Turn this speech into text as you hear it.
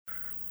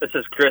This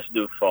is Chris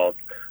Dufault.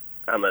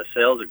 I'm a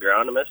sales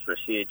agronomist for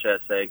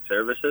CHS Ag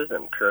Services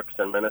in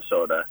Crookston,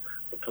 Minnesota.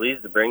 We're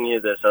pleased to bring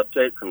you this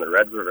update from the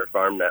Red River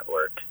Farm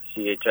Network.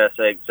 CHS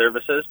Ag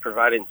Services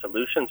providing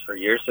solutions for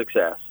your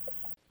success.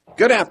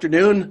 Good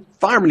afternoon.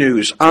 Farm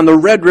news on the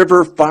Red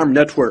River Farm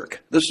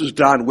Network. This is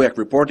Don Wick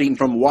reporting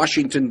from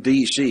Washington,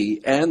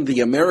 D.C. and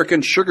the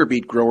American Sugar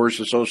Beet Growers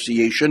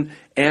Association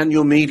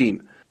annual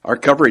meeting. Our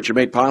coverage is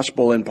made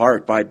possible in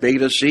part by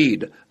Beta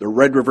Seed, the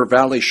Red River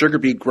Valley Sugar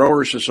Beet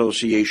Growers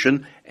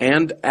Association,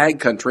 and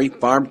Ag Country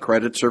Farm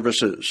Credit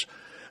Services.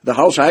 The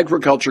House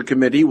Agriculture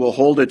Committee will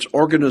hold its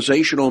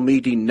organizational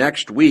meeting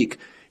next week.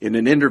 In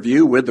an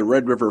interview with the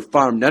Red River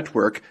Farm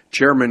Network,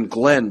 Chairman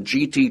Glenn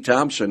G.T.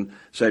 Thompson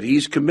said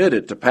he's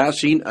committed to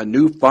passing a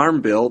new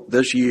farm bill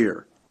this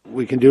year.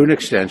 We can do an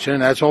extension.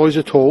 That's always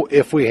a tool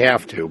if we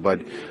have to,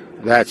 but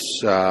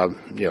that's,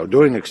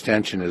 doing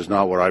extension is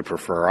not what I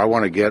prefer. I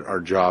want to get our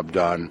job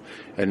done,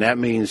 and that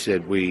means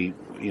that we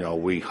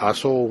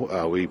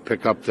hustle, we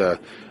pick up the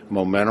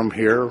momentum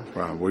here.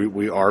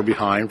 We are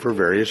behind for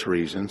various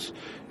reasons,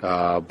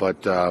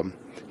 but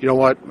you know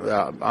what?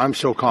 I'm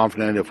so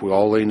confident if we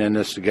all lean in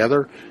this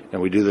together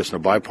and we do this in a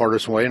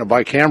bipartisan way and a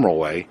bicameral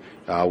way,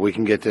 we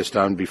can get this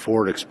done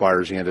before it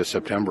expires the end of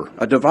September.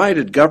 A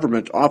divided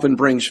government often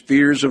brings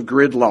fears of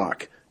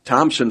gridlock.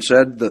 Thompson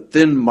said the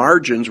thin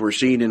margins we're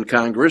seeing in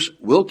Congress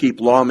will keep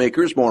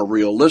lawmakers more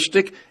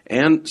realistic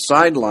and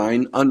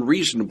sideline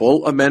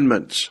unreasonable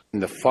amendments.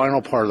 In the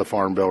final part of the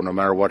Farm Bill, no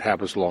matter what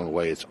happens along the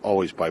way, it's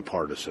always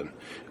bipartisan.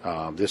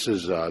 This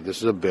is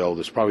a bill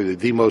that's probably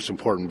the most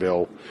important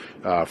bill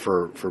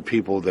for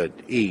people that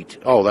eat.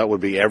 Oh, that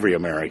would be every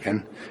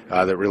American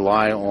that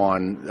rely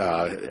on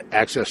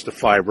access to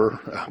fiber,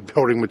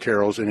 building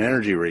materials, and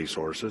energy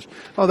resources.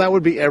 Oh, that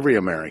would be every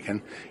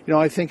American.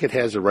 I think it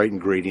has the right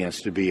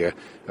ingredients to be a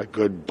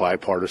good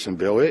bipartisan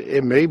bill.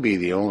 It may be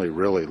the only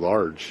really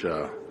large.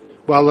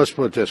 Well, let's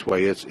put it this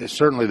way. It's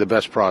certainly the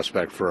best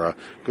prospect for a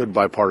good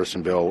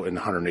bipartisan bill in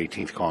the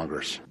 118th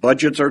Congress.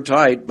 Budgets are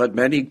tight, but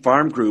many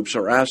farm groups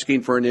are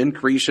asking for an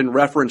increase in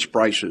reference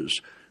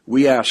prices.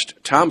 We asked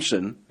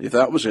Thompson if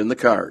that was in the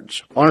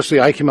cards.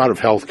 Honestly, I came out of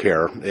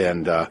healthcare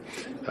and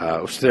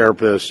I was a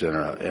therapist and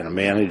a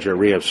manager,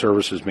 rehab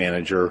services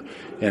manager.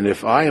 And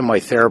if I and my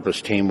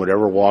therapist team would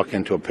ever walk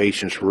into a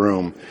patient's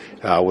room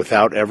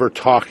without ever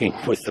talking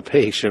with the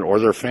patient or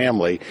their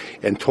family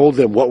and told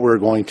them what we're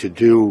going to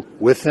do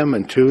with them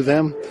and to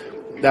them,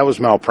 that was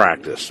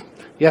malpractice.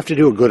 You have to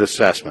do a good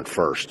assessment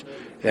first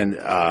and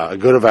a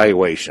good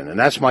evaluation. And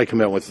that's my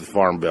commitment with the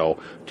Farm Bill.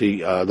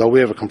 Though we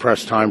have a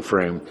compressed time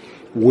frame,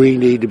 we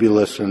need to be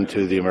listening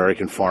to the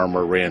American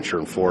farmer, rancher,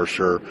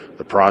 enforcer,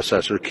 the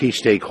processor, key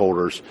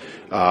stakeholders,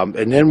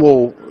 and then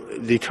we'll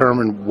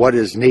determine what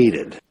is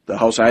needed. The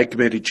House Ag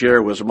Committee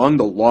chair was among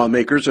the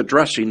lawmakers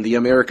addressing the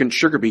American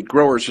Sugar Beet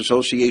Growers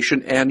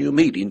Association annual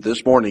meeting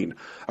this morning.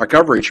 Our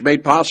coverage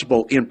made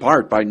possible in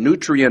part by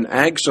Nutrien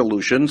Ag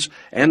Solutions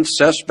and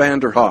Cess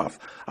Vanderhoff.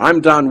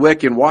 I'm Don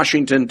Wick in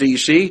Washington,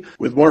 D.C.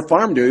 With more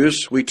farm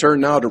news, we turn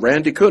now to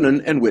Randy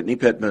Coonan and Whitney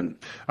Pittman.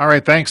 All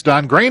right, thanks,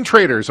 Don. Grain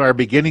traders are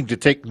beginning to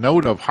take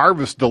note of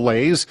harvest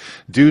delays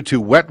due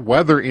to wet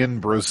weather in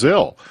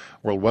Brazil.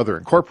 World Weather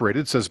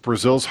Incorporated says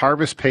Brazil's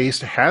harvest pace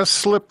has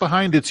slipped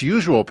behind its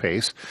usual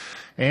pace,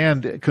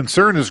 and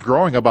concern is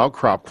growing about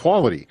crop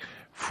quality.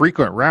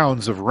 Frequent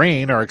rounds of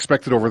rain are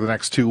expected over the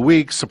next 2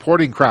 weeks,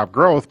 supporting crop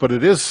growth, but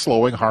it is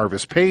slowing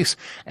harvest pace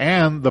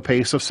and the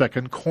pace of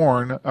second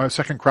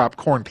crop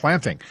corn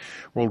planting.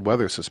 World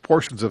Weather says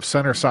portions of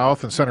center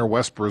south and center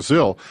west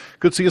Brazil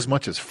could see as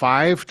much as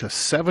 5 to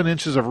 7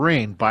 inches of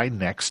rain by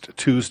next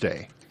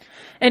Tuesday.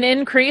 An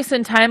increase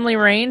in timely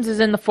rains is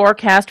in the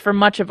forecast for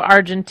much of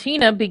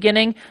Argentina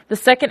beginning the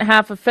second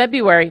half of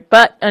February,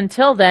 but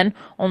until then,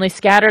 only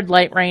scattered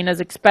light rain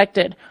is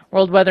expected.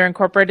 World Weather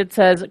Incorporated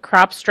says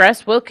crop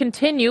stress will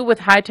continue with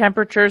high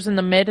temperatures in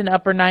the mid and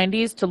upper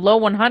 90s to low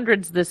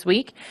 100s this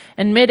week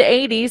and mid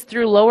 80s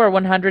through lower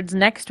 100s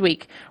next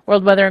week.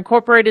 World Weather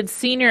Incorporated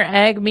senior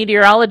ag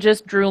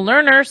meteorologist Drew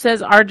Lerner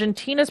says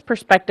Argentina's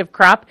prospective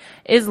crop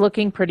is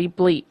looking pretty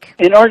bleak.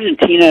 In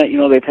Argentina,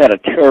 they've had a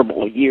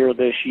terrible year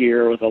this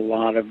year with a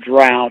lot of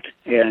drought,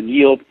 and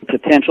yield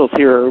potentials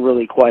here are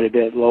really quite a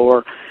bit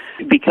lower.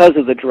 Because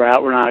of the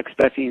drought, we're not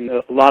expecting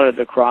a lot of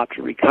the crop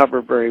to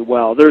recover very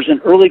well. There's an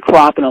early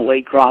crop and a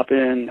late crop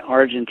in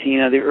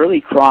Argentina. The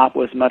early crop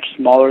was much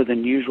smaller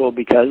than usual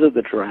because of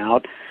the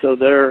drought, so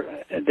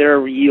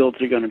their yields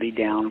are going to be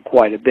down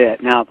quite a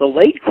bit. Now, the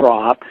late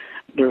crop,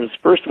 there's,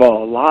 first of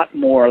all, a lot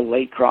more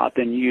late crop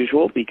than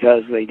usual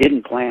because they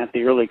didn't plant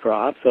the early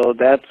crop, so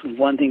that's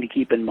one thing to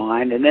keep in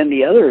mind. And then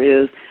the other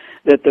is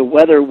that the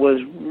weather was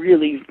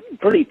really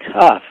pretty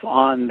tough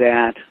on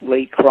that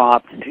late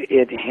crop.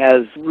 It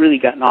has really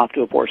gotten off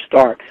to a poor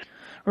start.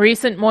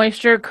 Recent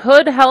moisture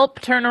could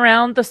help turn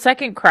around the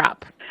second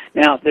crop.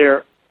 Now,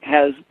 there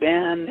has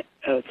been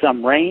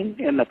some rain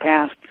in the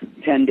past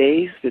 10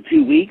 days to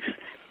 2 weeks,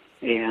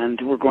 and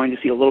we're going to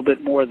see a little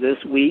bit more this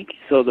week.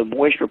 So the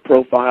moisture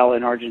profile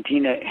in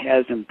Argentina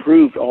has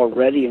improved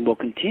already and will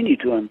continue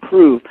to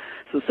improve.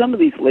 So some of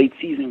these late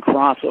season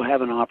crops will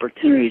have an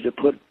opportunity to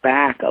put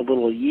back a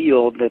little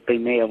yield that they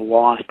may have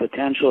lost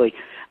potentially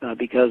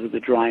because of the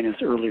dryness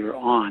earlier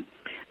on.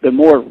 The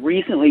more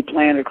recently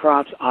planted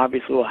crops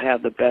obviously will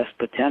have the best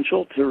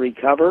potential to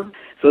recover.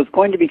 So it's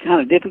going to be kind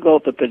of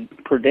difficult to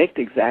predict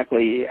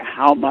exactly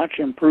how much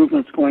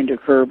improvement's going to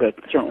occur, but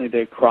certainly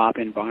the crop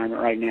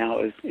environment right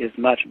now is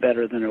much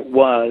better than it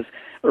was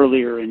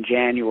earlier in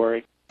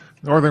January.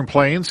 Northern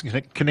Plains,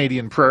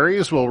 Canadian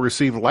prairies will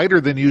receive lighter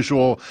than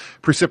usual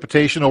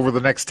precipitation over the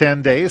next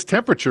 10 days.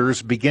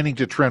 Temperatures beginning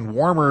to trend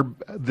warmer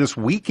this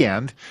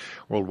weekend.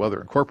 World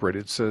Weather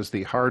Incorporated says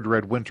the hard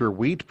red winter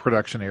wheat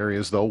production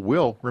areas, though,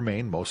 will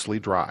remain mostly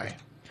dry.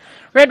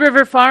 Red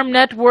River Farm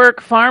Network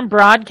farm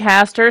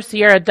broadcaster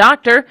Sierra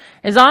Doctor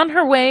is on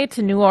her way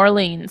to New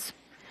Orleans.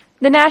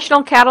 The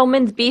National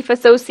Cattlemen's Beef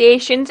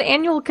Association's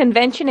annual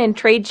convention and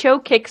trade show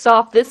kicks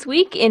off this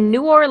week in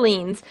New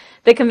Orleans.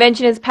 The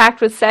convention is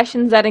packed with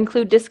sessions that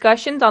include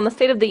discussions on the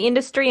state of the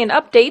industry and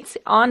updates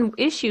on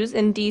issues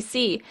in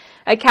D.C.,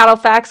 a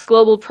CattleFax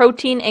global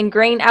protein and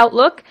grain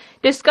outlook,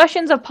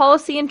 discussions of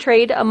policy and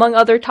trade, among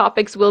other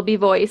topics, will be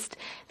voiced.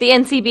 The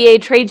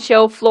NCBA trade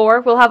show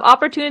floor will have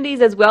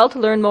opportunities as well to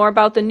learn more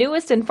about the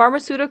newest in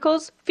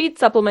pharmaceuticals, feed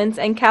supplements,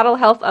 and cattle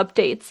health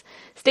updates.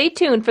 Stay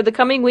tuned for the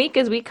coming week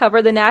as we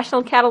cover the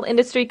National Cattle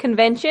Industry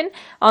Convention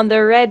on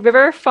the Red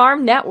River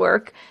Farm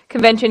Network.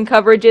 Convention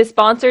coverage is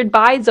sponsored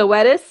by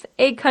Zoetis,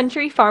 Egg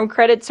Country Farm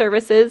Credit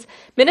Services,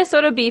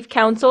 Minnesota Beef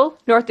Council,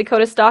 North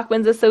Dakota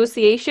Stockmen's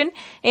Association,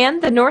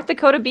 and the North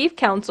Dakota Beef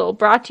Council,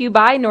 brought to you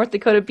by North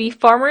Dakota beef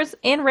farmers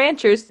and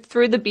ranchers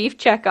through the Beef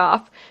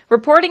Checkoff.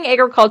 Reporting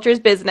agriculture's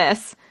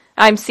business.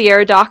 I'm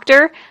Sierra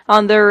Doctor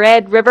on the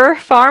Red River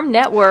Farm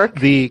Network.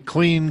 The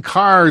Clean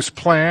Cars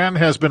plan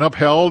has been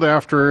upheld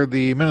after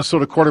the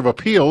Minnesota Court of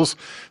Appeals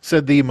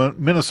said the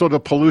Minnesota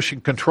Pollution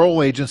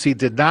Control Agency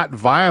did not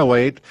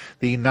violate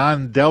the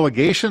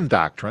non-delegation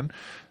doctrine.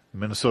 The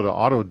Minnesota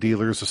Auto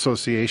Dealers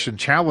Association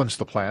challenged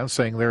the plan,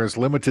 saying there is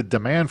limited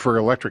demand for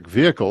electric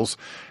vehicles,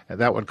 and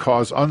that would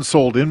cause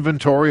unsold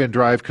inventory and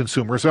drive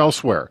consumers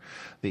elsewhere.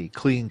 The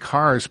Clean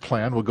Cars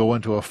plan will go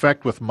into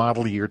effect with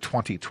model year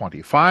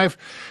 2025,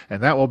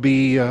 and that will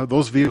be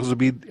those vehicles will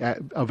be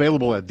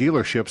available at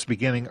dealerships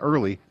beginning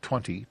early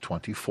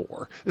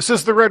 2024. This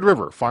is the Red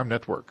River Farm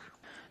Network.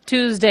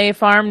 Tuesday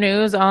farm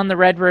news on the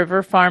Red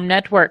River Farm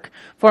Network.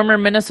 Former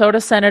Minnesota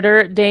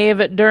Senator Dave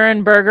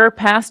Durenberger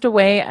passed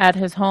away at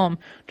his home.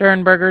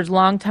 Durenberger's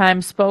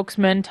longtime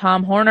spokesman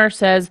Tom Horner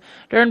says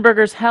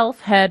Durenberger's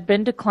health had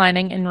been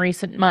declining in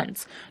recent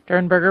months.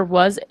 Durenberger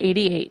was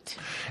 88.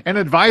 An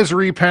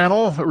advisory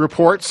panel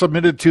report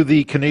submitted to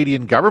the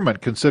Canadian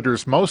government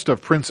considers most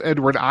of Prince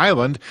Edward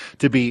Island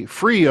to be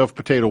free of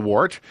potato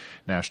wart.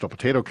 National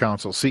Potato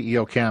Council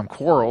CEO Cam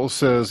Quarles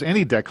says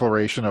any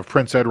declaration of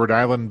Prince Edward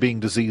Island being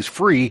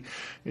disease-free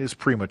is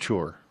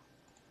premature.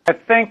 I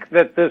think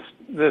that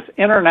this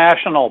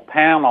international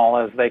panel,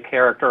 as they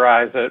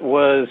characterize it,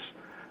 was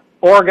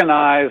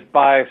organized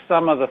by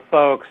some of the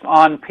folks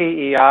on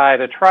PEI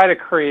to try to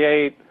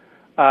create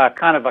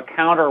kind of a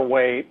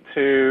counterweight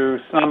to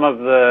some of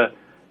the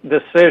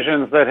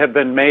decisions that have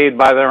been made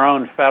by their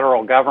own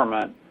federal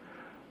government.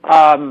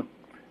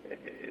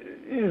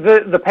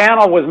 The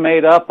panel was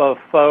made up of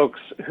folks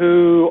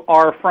who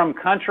are from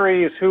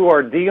countries who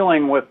are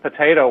dealing with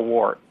potato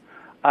wart.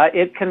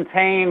 It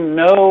contained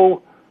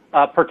no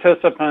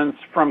participants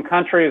from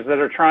countries that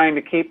are trying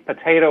to keep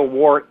potato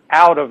wart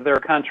out of their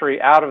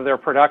country, out of their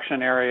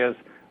production areas,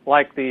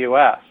 like the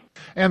U.S.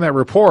 And that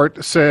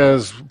report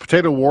says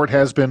potato wart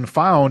has been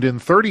found in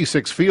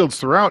 36 fields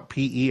throughout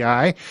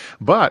PEI,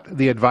 but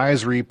the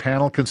advisory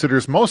panel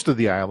considers most of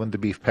the island to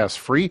be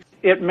pest-free.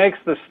 It makes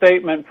the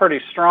statement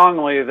pretty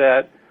strongly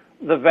that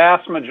the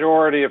vast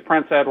majority of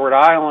Prince Edward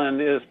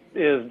Island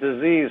is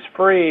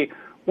disease-free.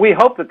 We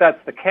hope that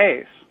that's the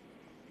case,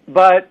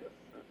 but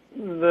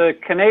the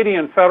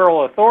Canadian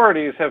federal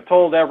authorities have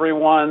told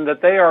everyone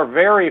that they are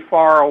very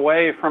far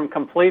away from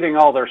completing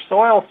all their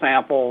soil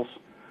samples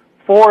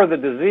for the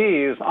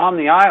disease on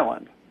the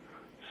island.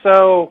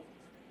 So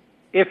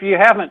if you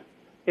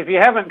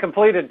haven't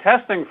completed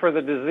testing for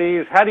the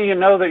disease, how do you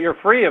know that you're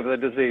free of the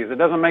disease? It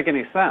doesn't make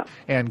any sense.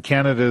 And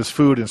Canada's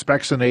Food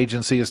Inspection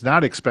Agency is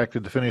not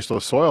expected to finish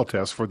those soil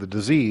tests for the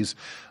disease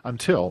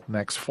until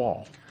next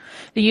fall.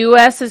 The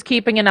U.S. is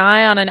keeping an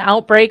eye on an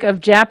outbreak of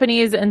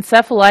Japanese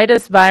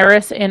encephalitis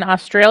virus in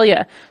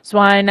Australia.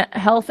 Swine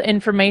Health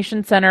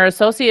Information Center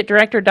Associate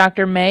Director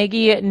Dr.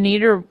 Maggie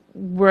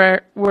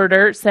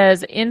Niederwerder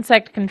says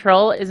insect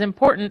control is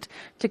important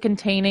to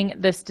containing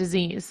this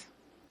disease.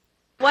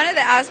 One of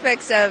the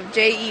aspects of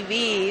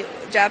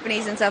JEV,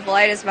 Japanese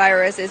encephalitis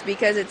virus, is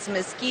because it's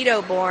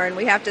mosquito-borne,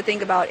 we have to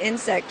think about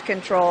insect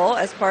control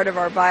as part of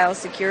our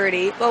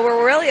biosecurity. But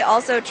we're really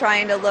also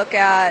trying to look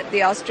at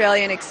the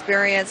Australian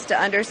experience to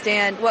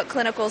understand what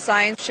clinical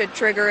signs should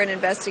trigger an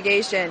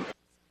investigation.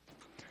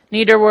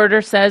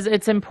 Niederwerder says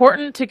it's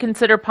important to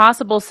consider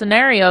possible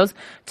scenarios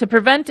to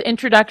prevent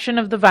introduction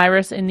of the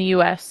virus in the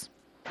U.S.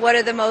 What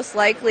are the most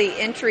likely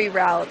entry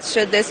routes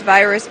should this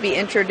virus be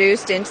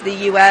introduced into the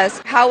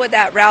U.S.? How would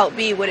that route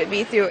be? Would it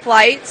be through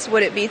flights?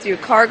 Would it be through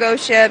cargo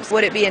ships?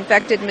 Would it be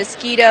infected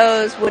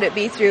mosquitoes? Would it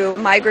be through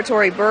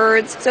migratory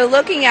birds? So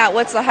looking at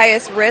what's the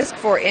highest risk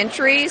for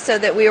entry so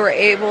that we were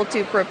able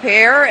to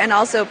prepare and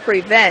also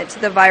prevent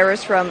the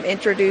virus from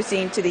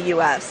introducing to the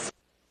U.S.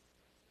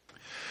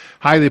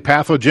 Highly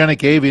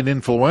pathogenic avian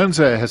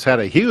influenza has had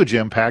a huge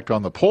impact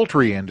on the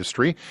poultry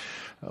industry.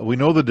 We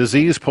know the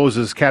disease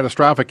poses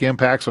catastrophic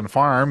impacts on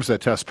farms that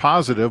test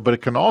positive, but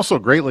it can also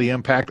greatly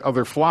impact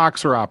other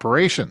flocks or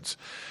operations.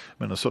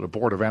 Minnesota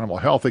Board of Animal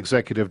Health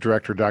Executive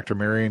Director Dr.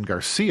 Marian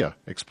Garcia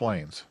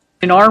explains.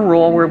 In our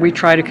role, where we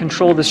try to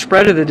control the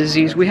spread of the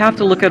disease, we have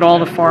to look at all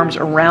the farms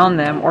around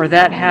them or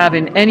that have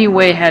in any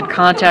way had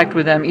contact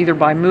with them, either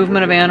by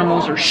movement of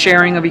animals or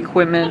sharing of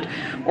equipment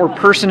or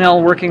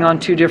personnel working on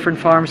two different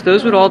farms.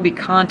 Those would all be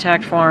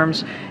contact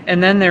farms.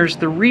 And then there's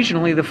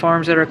regionally the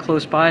farms that are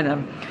close by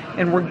them.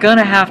 And we're going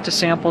to have to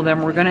sample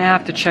them. We're going to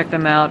have to check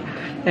them out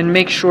and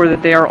make sure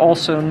that they are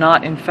also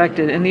not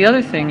infected. And the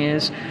other thing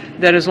is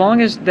that as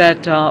long as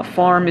that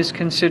farm is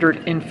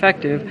considered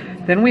infective,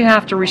 then we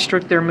have to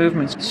restrict their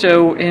movements.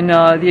 So in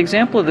the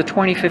example of the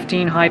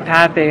 2015 high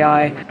path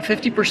AI,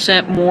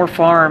 50% more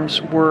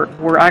farms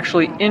were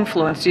actually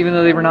influenced, even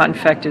though they were not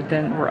infected,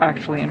 than were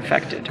actually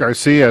infected.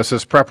 Garcia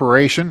says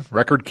preparation,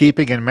 record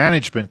keeping, and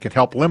management can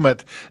help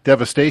limit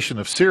devastation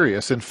of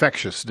serious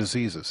infectious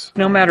diseases.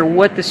 No matter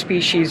what the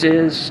species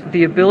is,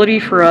 the ability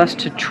for us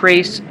to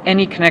trace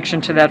any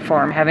connection to that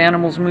farm, have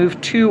animals move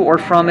to or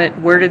from it,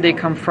 where did they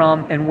come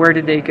from, and where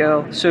did they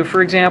go? So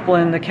for example,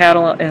 in the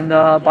cattle and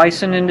the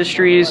bison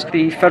industries,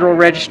 the Federal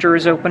Register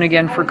is open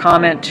again for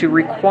comment to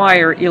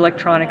require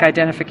electronic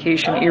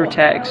identification ear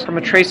tags. From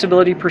a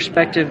traceability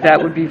perspective,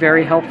 that would be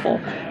very helpful.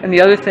 And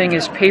the other thing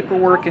is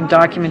paperwork and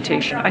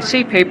documentation. I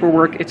say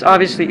paperwork, it's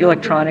obviously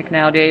electronic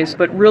nowadays,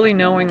 but really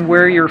knowing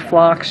where your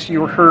flocks,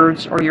 your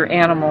herds, or your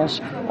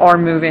animals are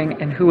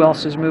moving and who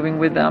else is moving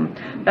with them.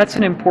 That's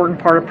an important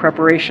part of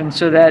preparation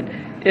so that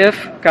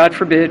if, God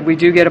forbid, we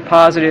do get a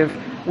positive,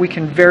 we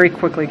can very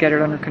quickly get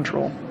it under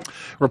control.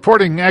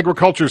 Reporting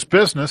agriculture's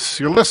business,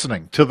 you're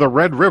listening to the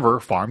Red River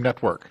Farm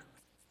Network.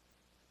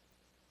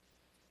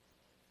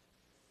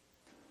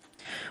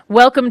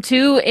 Welcome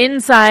to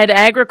Inside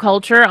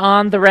Agriculture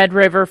on the Red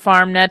River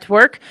Farm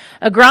Network.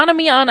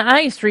 Agronomy on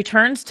Ice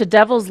returns to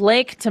Devil's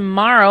Lake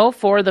tomorrow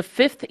for the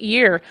 5th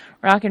year.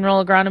 Rock and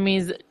Roll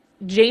Agronomy's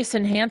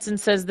Jason Hansen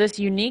says this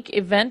unique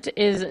event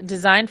is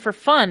designed for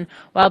fun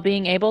while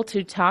being able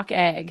to talk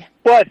ag.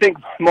 Well, I think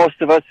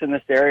most of us in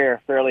this area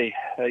are fairly,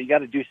 you got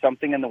to do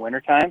something in the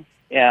wintertime.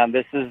 And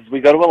we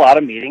go to a lot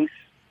of meetings,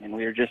 and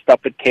we were just up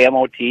at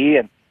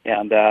KMOT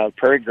and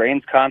Prairie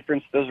Grains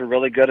Conference. Those are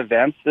really good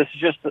events. This is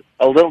just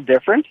a little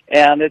different,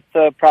 and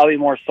it's probably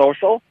more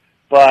social,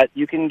 but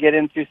you can get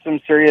into some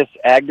serious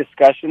ag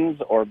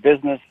discussions or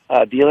business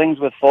dealings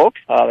with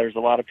folks. There's a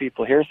lot of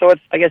people here, so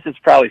I guess it's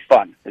probably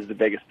fun is the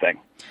biggest thing.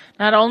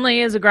 Not only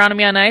is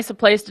Agronomy on Ice a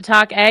place to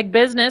talk ag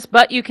business,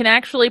 but you can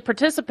actually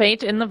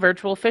participate in the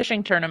virtual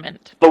fishing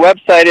tournament. The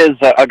website is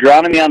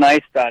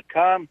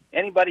agronomyonice.com.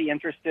 Anybody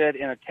interested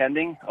in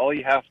attending, all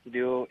you have to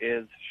do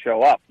is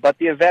show up. But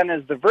the event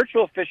is the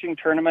virtual fishing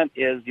tournament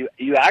is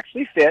you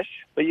actually fish,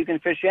 but you can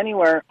fish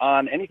anywhere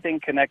on anything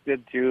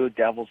connected to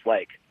Devil's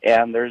Lake.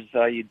 And there's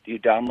you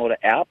download an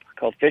app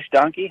called Fish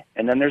Donkey,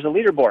 and then there's a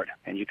leaderboard,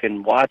 and you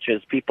can watch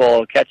as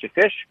people catch a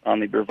fish on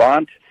the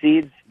Brevant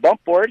Seeds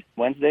bump board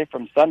Wednesday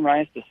from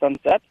sunrise to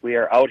sunset. We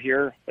are out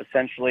here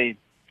essentially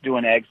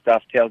doing ag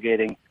stuff,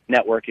 tailgating,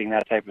 networking,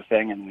 that type of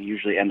thing, and we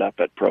usually end up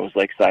at Pros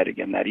Lakeside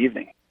again that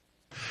evening.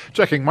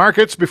 Checking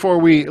markets before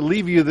we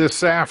leave you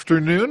this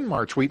afternoon.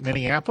 March wheat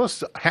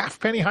Minneapolis, half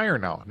penny higher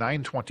now,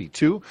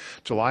 $9.22.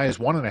 July is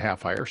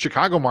 1.5 higher.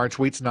 Chicago March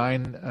wheat's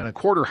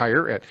 9.25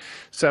 higher at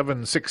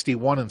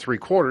 $7.61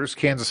 3/4.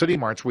 Kansas City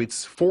March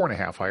wheat's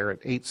 4.5 higher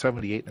at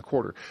 $8.78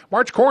 1/4.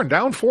 March corn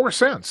down 4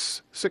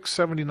 cents,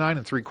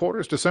 $6.79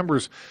 3/4.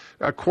 December's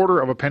a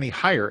 1/4 penny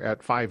higher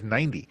at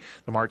 $5.90.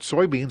 The March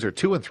soybeans are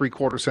 2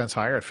 3/4 cents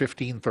higher at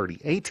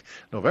 $15.38.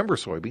 November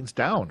soybeans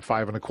down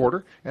 5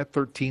 1/4 at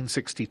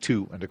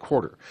 $13.62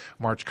 1/4.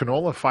 March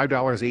canola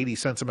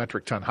 $5.80 a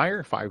metric ton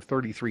higher,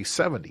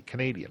 $5.3370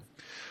 Canadian.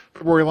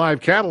 February live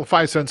cattle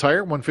 5 cents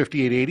higher,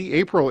 $158.80.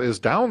 April is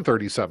down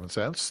 37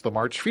 cents. The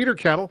March feeder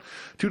cattle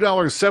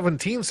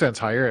 $2.17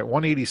 higher at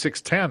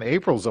 $186.10.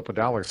 April's up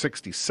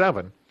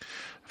 $1.67.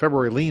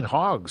 February lean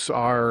hogs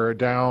are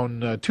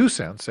down 2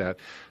 cents at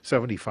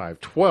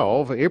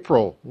 $75.12.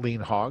 April lean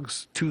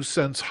hogs 2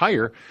 cents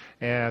higher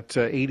at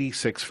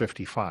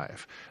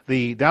 $86.55.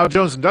 The Dow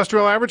Jones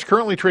Industrial Average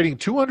currently trading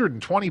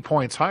 220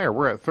 points higher.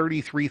 We're at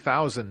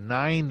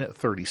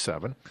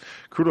 33,937.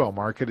 Crude oil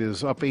market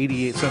is up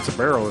 88 cents a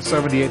barrel at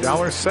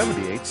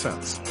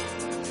 $78.78.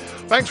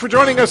 Thanks for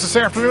joining us this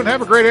afternoon.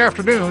 Have a great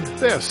afternoon.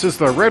 This is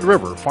the Red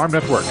River Farm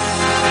Network.